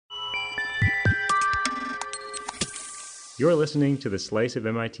You're listening to the Slice of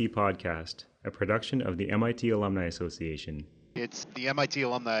MIT podcast, a production of the MIT Alumni Association. It's the MIT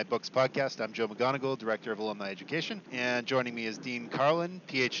Alumni Books Podcast. I'm Joe McGonigal, Director of Alumni Education, and joining me is Dean Karlan,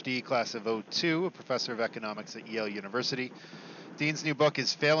 PhD, class of '02, a professor of economics at Yale University. Dean's new book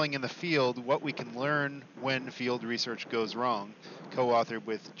is Failing in the Field, What We Can Learn When Field Research Goes Wrong, co-authored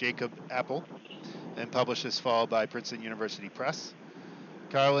with Jacob Appel, and published this fall by Princeton University Press.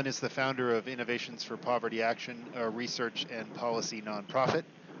 Karlan is the founder of Innovations for Poverty Action, a research and policy nonprofit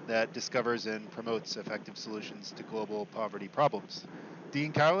that discovers and promotes effective solutions to global poverty problems.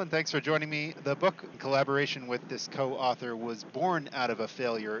 Dean Karlan, thanks for joining me. The book, in collaboration with this co-author, was born out of a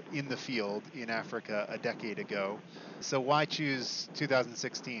failure in the field in Africa a decade ago. So why choose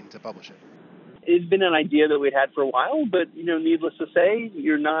 2016 to publish it? It's been an idea that we'd had for a while, but needless to say,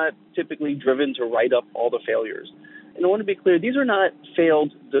 you're not typically driven to write up all the failures. And I want to be clear, these are not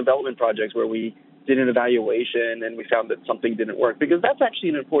failed development projects where we did an evaluation and we found that something didn't work, because that's actually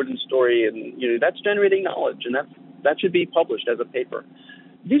an important story, and that's generating knowledge, and that should be published as a paper.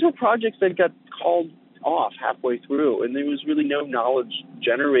 These were projects that got called off halfway through, and there was really no knowledge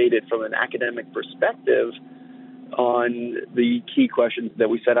generated from an academic perspective on the key questions that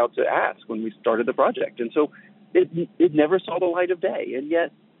we set out to ask when we started the project. And so it never saw the light of day. And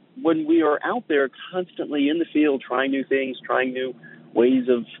yet, when we are out there constantly in the field trying new things, trying new ways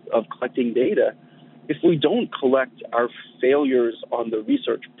of collecting data, if we don't collect our failures on the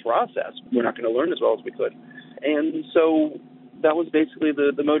research process, we're not going to learn as well as we could. And so that was basically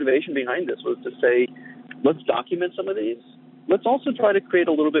the motivation behind this, was to say, let's document some of these. Let's also try to create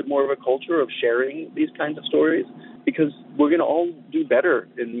a little bit more of a culture of sharing these kinds of stories, because we're going to all do better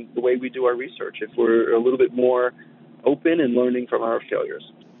in the way we do our research if we're a little bit more open and learning from our failures.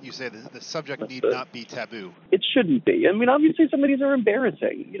 You say the subject need not be taboo. It shouldn't be. I mean, obviously some of these are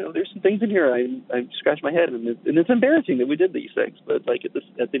embarrassing. There's some things in here I scratch my head, and it's embarrassing that we did these things. But at the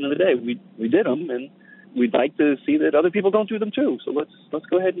end of the day, we did them, and we'd like to see that other people don't do them too. So let's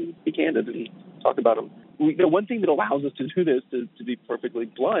go ahead and be candid and talk about them. One thing that allows us to do this, to be perfectly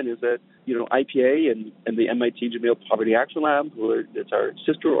blunt, is that IPA and the MIT Jameel Poverty Action Lab, it's our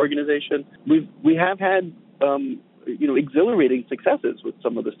sister organization. We have had exhilarating successes with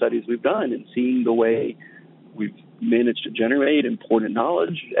some of the studies we've done, and seeing the way we've managed to generate important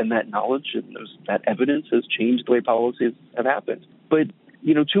knowledge, and that knowledge and that evidence has changed the way policies have happened. But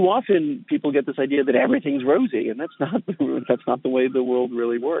too often people get this idea that everything's rosy, and that's not the way the world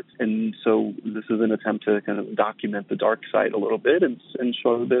really works. And so this is an attempt to kind of document the dark side a little bit and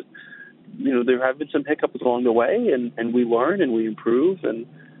show that there have been some hiccups along the way, and we learn and we improve, and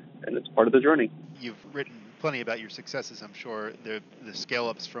it's part of the journey. You've written plenty about your successes, I'm sure. The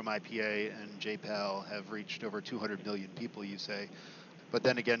scale-ups from IPA and JPAL have reached over 200 million people, you say. But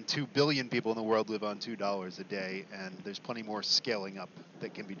then again, 2 billion people in the world live on $2 a day, and there's plenty more scaling up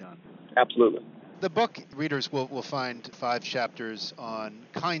that can be done. Absolutely. The book, readers will find 5 chapters on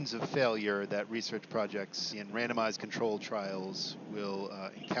kinds of failure that research projects in randomized controlled trials will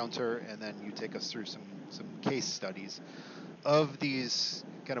encounter, and then you take us through some case studies of these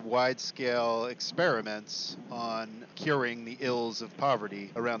kind of wide-scale experiments on curing the ills of poverty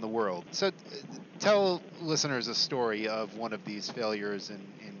around the world. So tell listeners a story of one of these failures in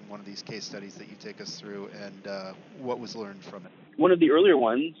one of these case studies that you take us through, and what was learned from it. One of the earlier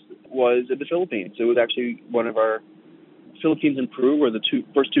ones was in the Philippines. It was actually one of our Philippines and Peru were the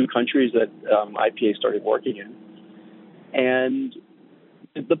first two countries that IPA started working in. And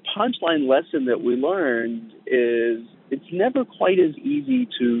the punchline lesson that we learned is it's never quite as easy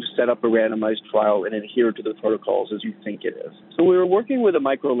to set up a randomized trial and adhere to the protocols as you think it is. So we were working with a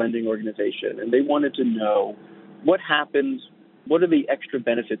micro-lending organization, and they wanted to know what happens, what are the extra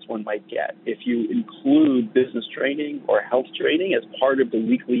benefits one might get if you include business training or health training as part of the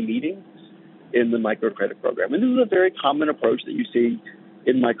weekly meeting in the microcredit program. And this is a very common approach that you see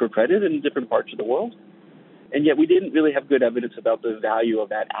in microcredit in different parts of the world. And yet we didn't really have good evidence about the value of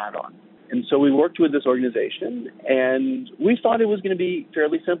that add-on. And so we worked with this organization, and we thought it was going to be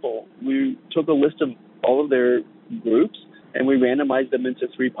fairly simple. We took a list of all of their groups, and we randomized them into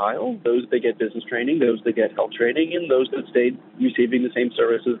 3 piles, those that get business training, those that get health training, and those that stayed receiving the same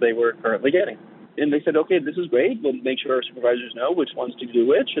services they were currently getting. And they said, okay, this is great. We'll make sure our supervisors know which ones to do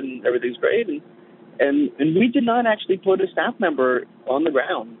which, and everything's great. And we did not actually put a staff member on the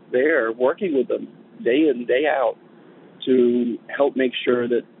ground there working with them day in, day out to help make sure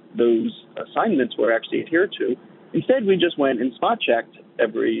that those assignments were actually adhered to. Instead, we just went and spot checked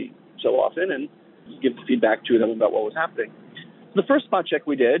every so often and give feedback to them about what was happening. The first spot check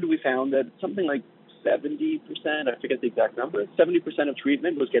we did, we found that something like 70%, I forget the exact number, 70% of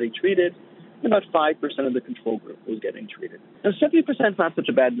treatment was getting treated, about 5% of the control group was getting treated. Now, 70% is not such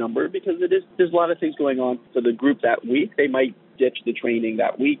a bad number because there's a lot of things going on for the group that week. They might ditch the training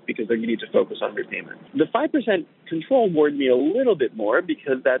that week because they need to focus on repayment. The 5% control worried me a little bit more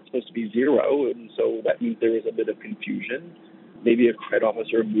because that's supposed to be zero, and so that means there is a bit of confusion. Maybe a credit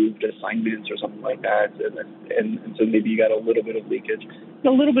officer moved assignments or something like that, and so maybe you got a little bit of leakage. A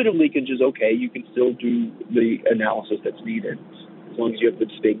little bit of leakage is okay. You can still do the analysis that's needed as long as you have this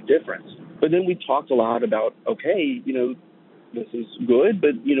big difference. But then we talked a lot about, okay, this is good,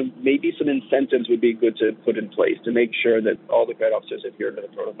 but, maybe some incentives would be good to put in place to make sure that all the credit officers adhere to the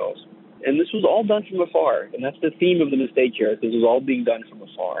protocols. And this was all done from afar, and that's the theme of the mistake here. This was all being done from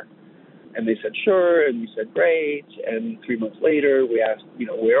afar. And they said, sure, and we said, great. And 3 months later, we asked,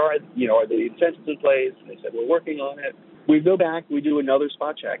 where are the incentives in place? And they said, we're working on it. We go back, we do another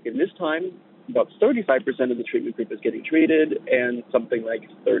spot check. And this time, about 35% of the treatment group is getting treated, and something like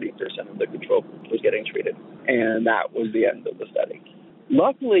 30% of the control group was getting treated. And that was the end of the study.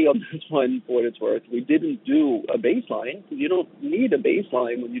 Luckily, on this one, for what it's worth, we didn't do a baseline, because you don't need a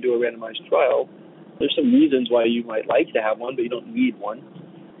baseline when you do a randomized trial. There's some reasons why you might like to have one, but you don't need one.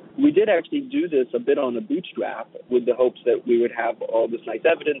 We did actually do this a bit on a bootstrap with the hopes that we would have all this nice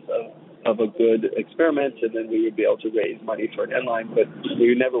evidence of a good experiment, and then we would be able to raise money for an N-line. But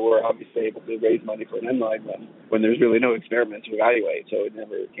we never were obviously able to raise money for an N-line when there's really no experiment to evaluate, so it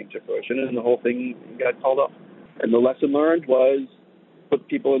never came to fruition, and the whole thing got called off. And the lesson learned was put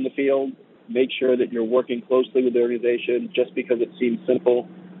people in the field, make sure that you're working closely with the organization. Just because it seems simple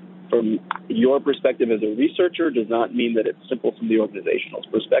from your perspective as a researcher does not mean that it's simple from the organizational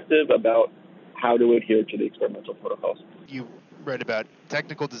perspective about how to adhere to the experimental protocols. You read about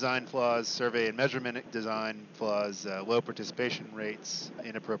technical design flaws, survey and measurement design flaws, low participation rates,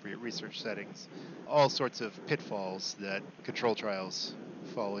 inappropriate research settings, all sorts of pitfalls that control trials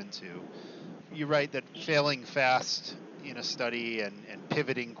fall into. You write that failing fast in a study and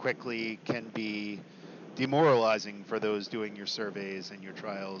pivoting quickly can be demoralizing for those doing your surveys and your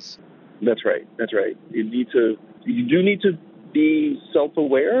trials. That's right. You do need to be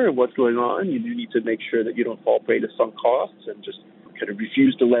self-aware of what's going on. You do need to make sure that you don't fall prey to sunk costs and just kind of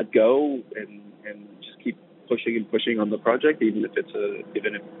refuse to let go and just keep pushing on the project, even if the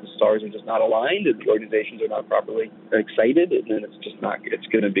stars are just not aligned and the organizations are not properly excited, and then it's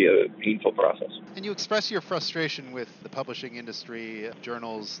going to be a painful process. And you express your frustration with the publishing industry,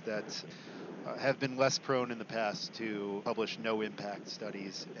 journals that have been less prone in the past to publish no-impact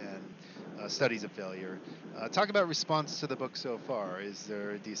studies and studies of failure. Talk about response to the book so far.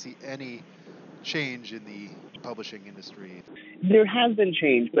 Do you see any change in the publishing industry? There has been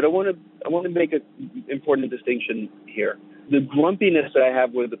change, but I want to make an important distinction here. The grumpiness that I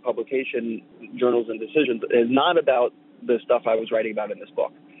have with the publication journals and decisions is not about the stuff I was writing about in this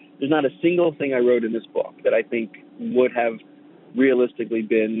book. There's not a single thing I wrote in this book that I think would have realistically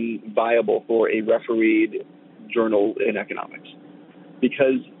been viable for a refereed journal in economics,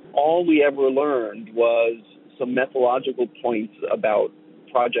 because all we ever learned was some methodological points about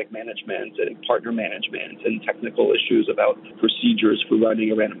project management and partner management and technical issues about procedures for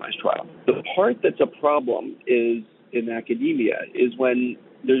running a randomized trial. The part that's a problem is in academia is when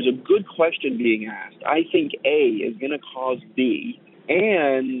there's a good question being asked. I think A is going to cause B,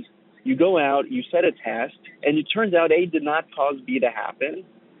 and you go out, you set a test, and it turns out A did not cause B to happen.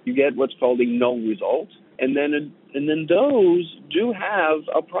 You get what's called a null result, and then those do have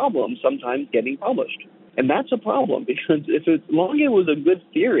a problem sometimes getting published. And that's a problem, because if as long as it was a good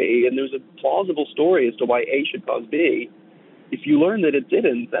theory and there's a plausible story as to why A should cause B, if you learn that it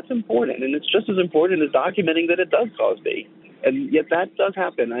didn't, that's important. And it's just as important as documenting that it does cause B. And yet that does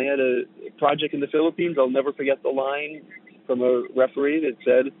happen. I had a project in the Philippines. I'll never forget the line from a referee that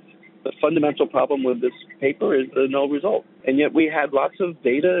said, the fundamental problem with this paper is the null result. And yet we had lots of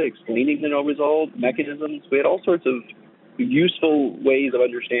data explaining the null result, mechanisms. We had all sorts of useful ways of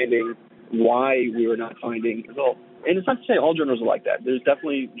understanding why we were not finding results. And it's not to say all journals are like that. There's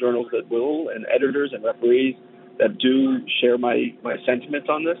definitely journals that will, and editors and referees that do share my sentiments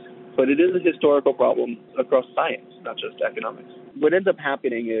on this. But it is a historical problem across science, not just economics. What ends up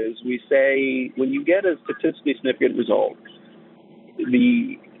happening is we say, when you get a statistically significant result,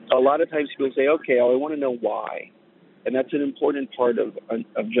 a lot of times people say, okay, I want to know why. And that's an important part of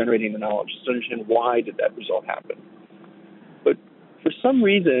generating the knowledge, just to understand why did that result happen. But for some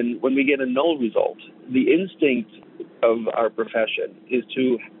reason, when we get a null result, the instinct of our profession is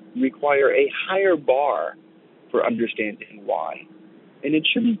to require a higher bar for understanding why. And it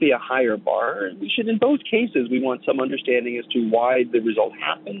shouldn't be a higher bar. We should, in both cases, we want some understanding as to why the result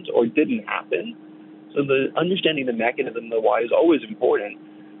happened or didn't happen. So the understanding the mechanism, the why, is always important.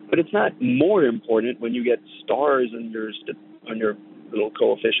 But it's not more important when you get stars on your little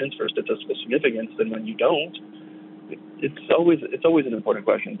coefficients for statistical significance than when you don't. It's always an important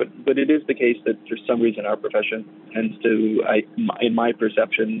question, but it is the case that for some reason our profession tends to, in my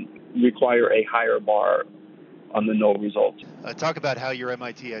perception, require a higher bar on the null results. Talk about how your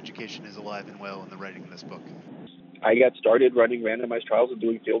MIT education is alive and well in the writing of this book. I got started running randomized trials and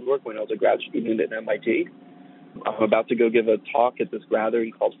doing field work when I was a grad student at MIT. I'm about to go give a talk at this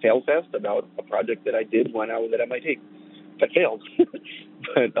gathering called FailFest about a project that I did when I was at MIT. I failed,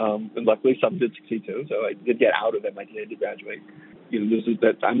 but luckily some did succeed too. So I did get out of MIT. I did graduate.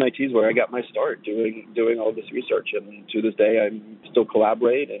 MIT is where I got my start doing all this research, and to this day I'm still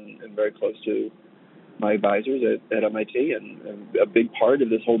collaborate and very close to my advisors at MIT. And a big part of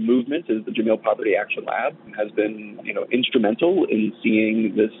this whole movement is the Jameel Poverty Action Lab has been instrumental in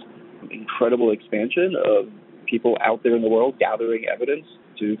seeing this incredible expansion of people out there in the world gathering evidence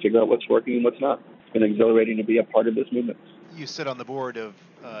to figure out what's working and what's not. It's been exhilarating to be a part of this movement. You sit on the board of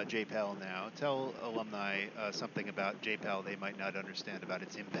JPAL now. Tell alumni something about JPAL they might not understand about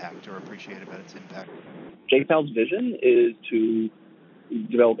its impact or appreciate about its impact. JPAL's vision is to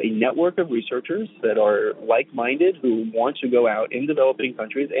develop a network of researchers that are like-minded who want to go out in developing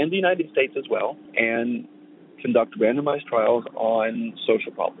countries and the United States as well and conduct randomized trials on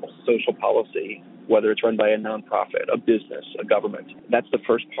social problems, social policy, whether it's run by a nonprofit, a business, a government. That's the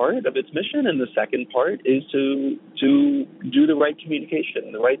first part of its mission, and the second part is to do the right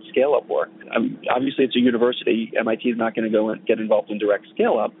communication, the right scale-up work. Obviously, it's a university. MIT is not going to go and get involved in direct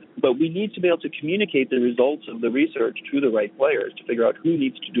scale-up, but we need to be able to communicate the results of the research to the right players to figure out who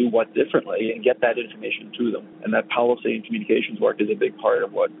needs to do what differently and get that information to them. And that policy and communications work is a big part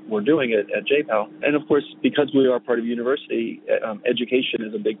of what we're doing at JPAL. And of course, because we are part of university, education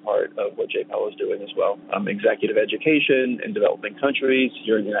is a big part of what JPAL is doing as well. Executive education in developing countries,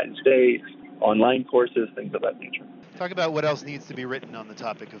 here in the United States, online courses, things of that nature. Talk about what else needs to be written on the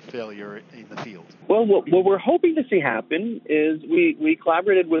topic of failure in the field. Well, what we're hoping to see happen is we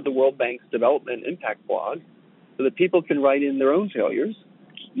collaborated with the World Bank's Development Impact blog so that people can write in their own failures,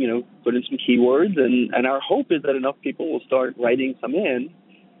 put in some keywords, and our hope is that enough people will start writing some in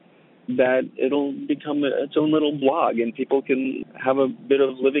that it'll become its own little blog and people can have a bit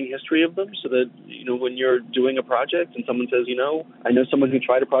of living history of them so that, when you're doing a project and someone says, I know someone who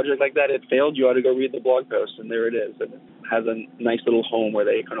tried a project like that, it failed, you ought to go read the blog post, and there it is. And it has a nice little home where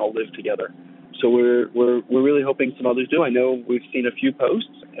they can all live together. So we're really hoping some others do. I know we've seen a few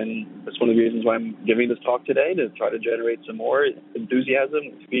posts, and that's one of the reasons why I'm giving this talk today, to try to generate some more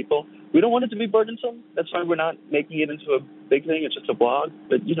enthusiasm with people. We don't want it to be burdensome. That's why we're not making it into a big thing. It's just a blog.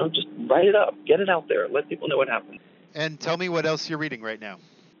 But, just write it up. Get it out there. Let people know what happened. And tell me what else you're reading right now.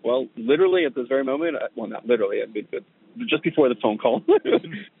 Well, literally at this very moment, not literally, but just before the phone call,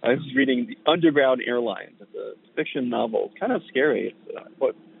 I was reading The Underground Airlines. It's a fiction novel. It's kind of scary.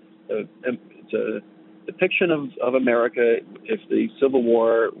 It's a depiction of America if the Civil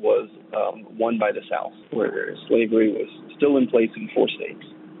War was won by the South, where slavery was still in place in 4 states.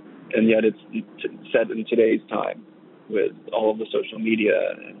 And yet it's set in today's time with all of the social media,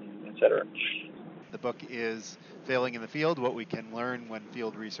 and et cetera. The book is Failing in the Field, What We Can Learn When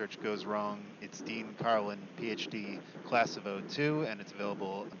Field Research Goes Wrong. It's Dean Karlan, PhD, class of 02, and it's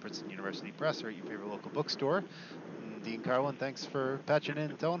available at Princeton University Press or at your favorite local bookstore. And Dean Karlan, thanks for patching in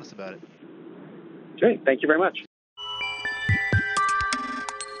and telling us about it. Great. Thank you very much.